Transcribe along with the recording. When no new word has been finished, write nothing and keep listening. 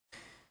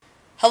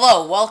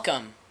Hello,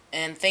 welcome,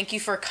 and thank you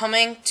for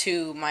coming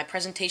to my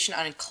presentation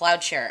on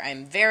CloudShare.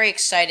 I'm very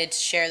excited to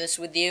share this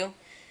with you.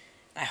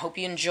 I hope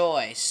you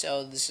enjoy.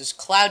 So this is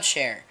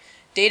CloudShare,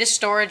 Data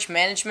Storage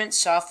Management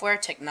Software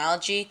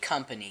Technology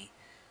Company.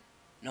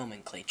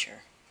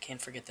 Nomenclature. Can't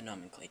forget the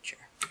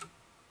nomenclature.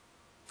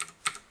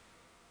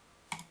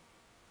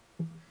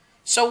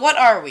 So what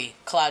are we?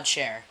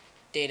 CloudShare,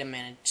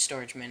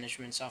 Storage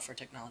Management Software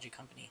Technology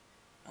Company.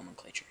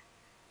 Nomenclature.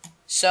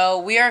 So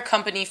we are a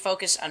company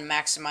focused on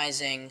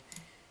maximizing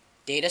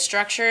data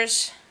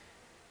structures.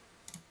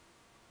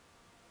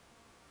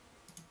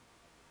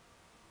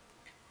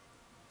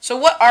 So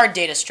what are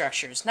data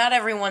structures? Not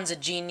everyone's a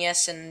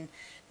genius and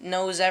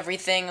knows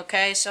everything,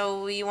 okay?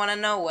 So you want to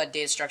know what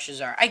data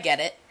structures are. I get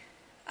it.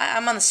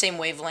 I'm on the same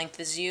wavelength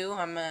as you.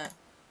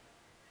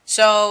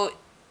 So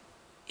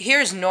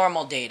here's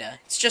normal data.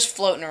 It's just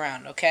floating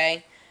around,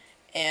 okay?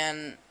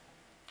 And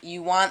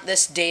you want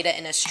this data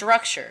in a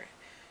structure.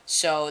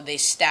 So they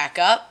stack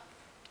up,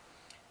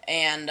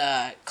 and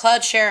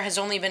CloudShare has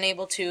only been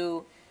able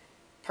to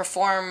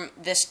perform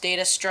this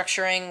data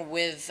structuring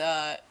with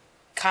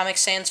Comic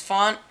Sans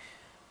font.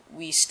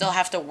 We still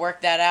have to work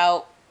that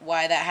out,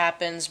 why that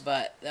happens,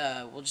 but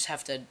we'll just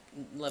have to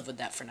live with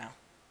that for now.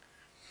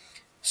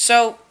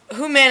 So,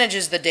 who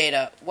manages the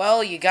data?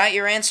 Well, you got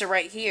your answer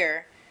right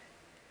here.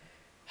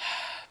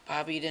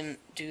 Bobby didn't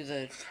do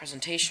the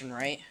presentation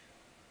right.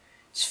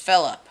 It's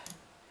Philip.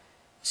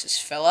 This is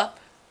Philip.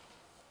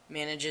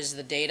 Manages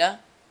the data.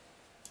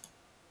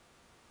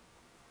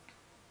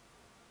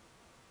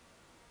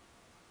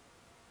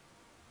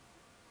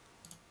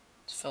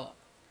 It's Philip.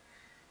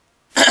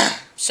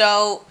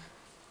 So,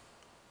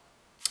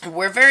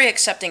 we're very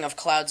accepting of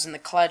clouds in the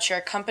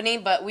CloudShare company,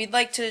 but we'd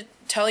like to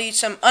tell you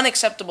some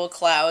unacceptable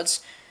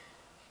clouds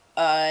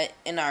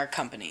in our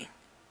company.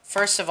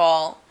 First of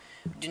all,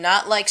 we do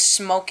not like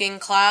smoking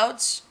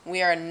clouds.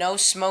 We are a no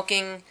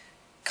smoking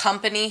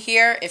company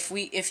here. If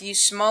you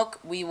smoke,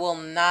 we will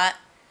not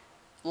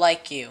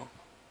like you.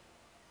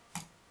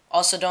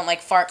 Also don't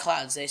like fart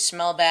clouds. They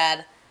smell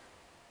bad.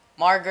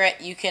 Margaret,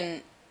 you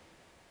can...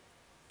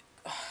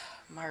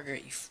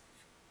 Margaret, you...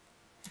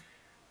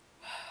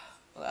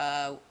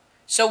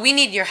 So we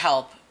need your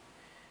help.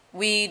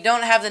 We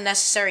don't have the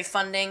necessary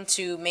funding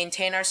to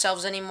maintain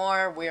ourselves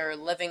anymore. We're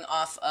living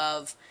off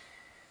of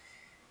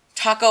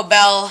Taco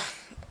Bell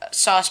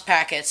sauce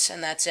packets,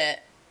 and that's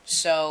it.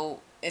 So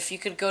if you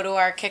could go to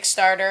our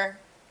Kickstarter,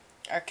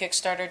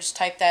 just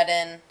type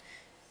that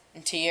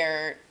into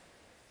your,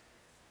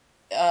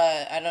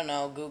 I don't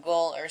know,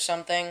 Google or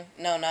something.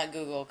 No, not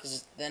Google,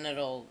 because then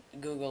it'll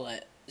Google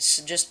it.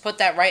 So just put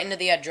that right into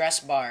the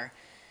address bar,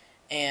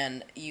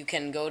 and you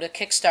can go to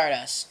Kickstart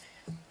us.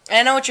 And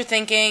I know what you're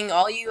thinking.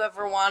 All you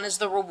ever want is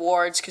the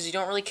rewards, because you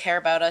don't really care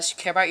about us. You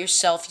care about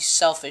yourself, you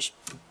selfish.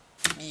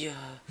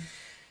 Yeah.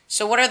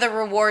 So what are the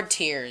reward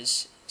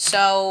tiers?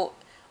 So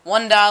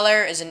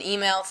 $1 is an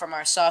email from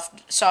our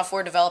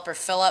software developer,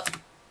 Philip.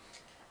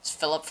 It's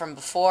Philip from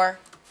before.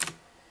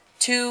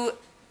 2,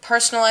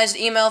 personalized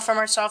email from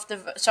our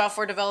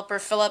software developer,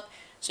 Philip,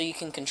 so you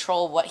can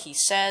control what he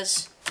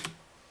says.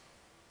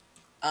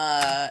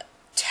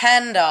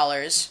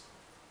 $10,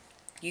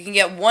 you can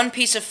get 1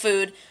 piece of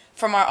food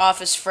from our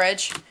office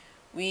fridge.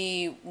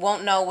 We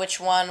won't know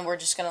which one. We're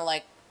just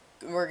gonna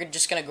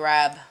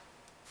grab.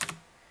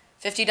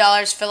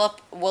 $50,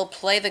 Philip will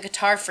play the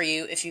guitar for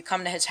you if you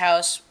come to his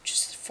house, which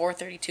is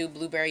 432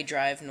 Blueberry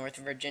Drive, North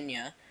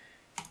Virginia.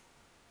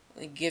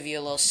 We'll give you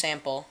a little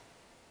sample.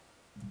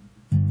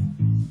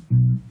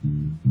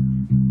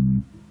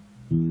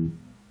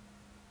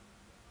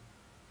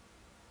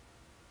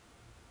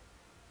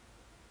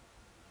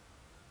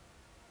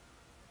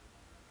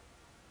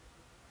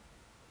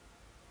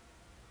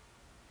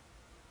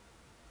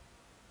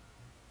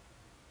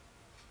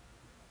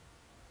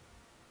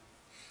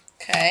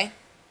 Okay.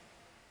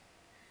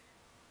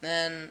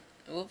 Then,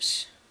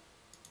 oops.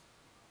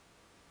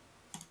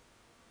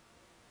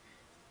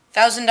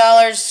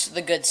 $1,000,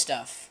 the good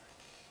stuff.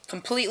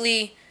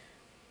 Completely,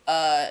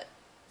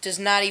 does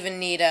not even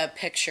need a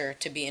picture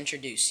to be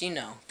introduced. You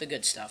know, the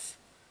good stuff.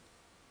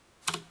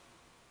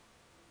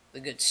 The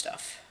good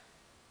stuff.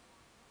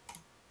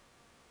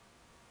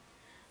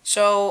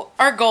 So,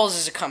 our goals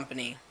as a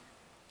company.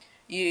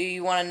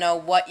 You want to know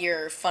what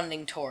you're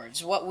funding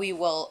towards, what we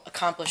will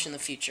accomplish in the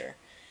future.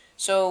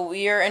 So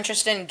we are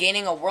interested in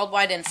gaining a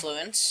worldwide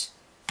influence.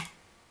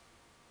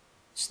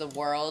 It's the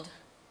world.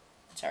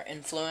 It's our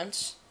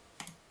influence.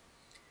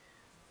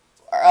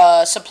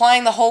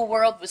 Supplying the whole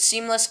world with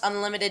seamless,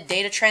 unlimited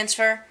data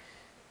transfer.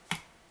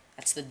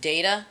 That's the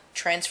data.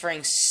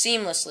 Transferring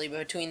seamlessly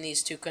between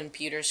these 2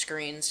 computer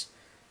screens.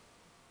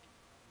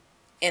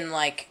 In,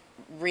 like,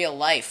 real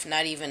life,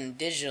 not even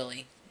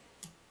digitally.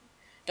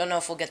 Don't know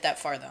if we'll get that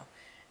far, though.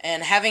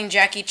 And having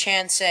Jackie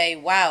Chan say,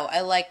 "Wow,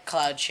 I like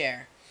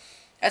CloudShare."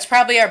 That's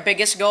probably our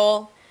biggest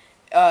goal.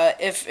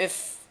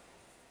 If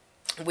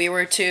we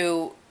were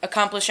to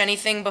accomplish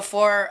anything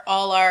before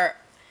all our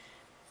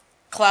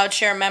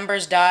CloudShare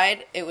members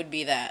died, it would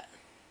be that.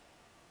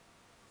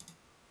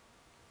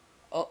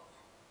 Oh.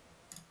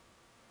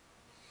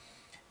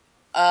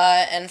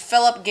 And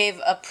Philip gave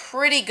a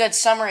pretty good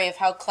summary of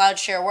how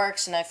CloudShare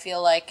works, and I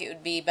feel like it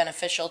would be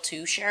beneficial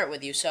to share it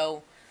with you.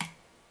 So,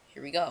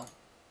 here we go.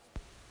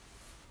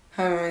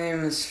 Hi, my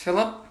name is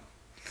Philip.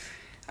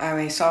 I'm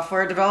a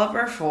software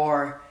developer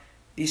for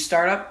the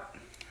startup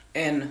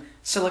in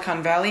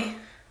Silicon Valley.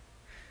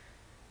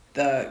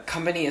 The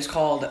company is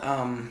called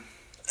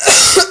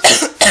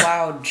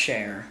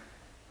CloudShare,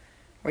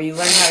 where you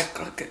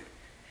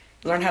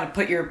learn how to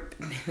put your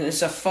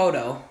it's a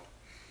photo,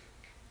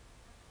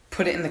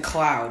 put it in the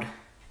cloud,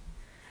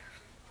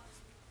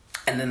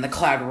 and then the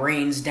cloud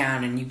rains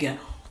down, and you get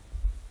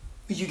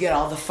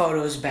all the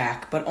photos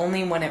back. But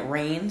only when it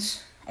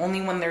rains,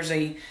 only when there's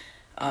a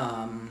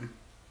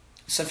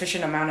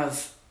sufficient amount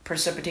of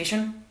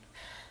precipitation,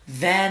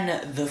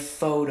 then the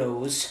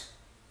photos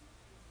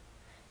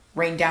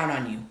rain down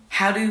on you.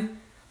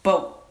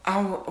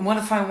 What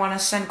if I want to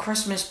send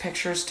Christmas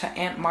pictures to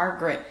Aunt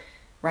Margaret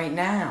right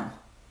now?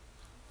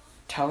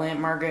 Tell Aunt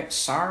Margaret,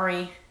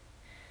 sorry,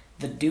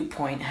 the dew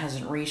point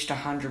hasn't reached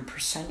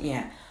 100%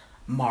 yet.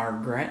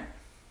 Margaret.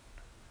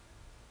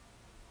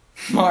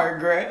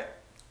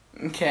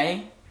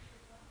 Okay.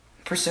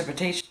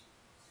 Precipitation.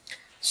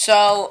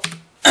 So,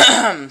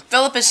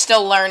 Philip is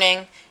still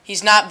learning.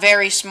 He's not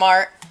very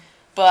smart,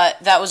 but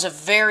that was a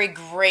very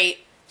great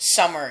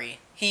summary.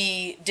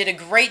 He did a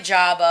great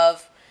job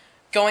of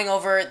going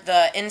over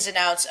the ins and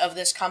outs of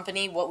this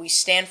company, what we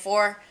stand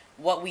for,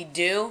 what we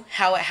do,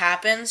 how it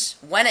happens,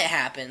 when it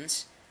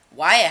happens,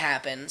 why it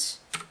happens.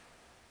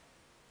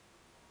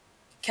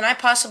 Can I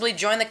possibly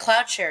join the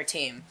CloudShare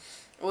team?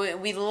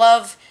 We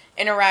love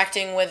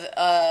interacting with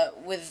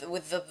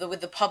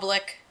the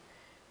public.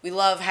 We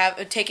love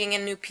taking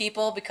in new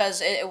people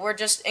because we're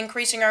just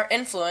increasing our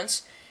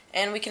influence,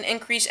 and we can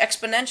increase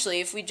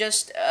exponentially if we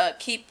just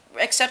keep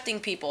accepting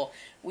people.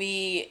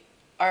 We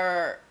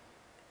are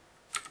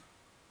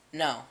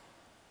we're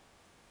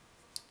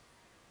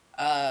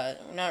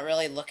not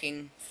really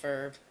looking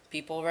for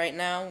people right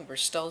now. We're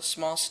still a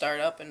small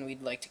startup, and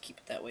we'd like to keep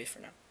it that way for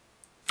now.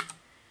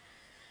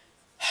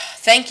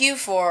 Thank you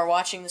for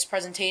watching this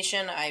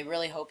presentation. I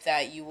really hope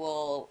that you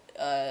will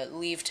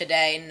leave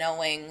today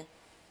knowing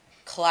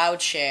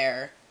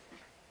CloudShare,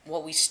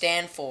 what we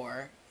stand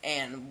for,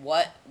 and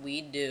what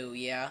we do,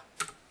 yeah?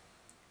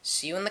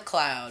 See you in the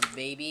cloud,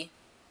 baby.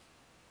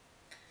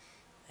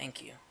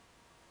 Thank you.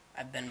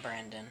 I've been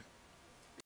Brandon.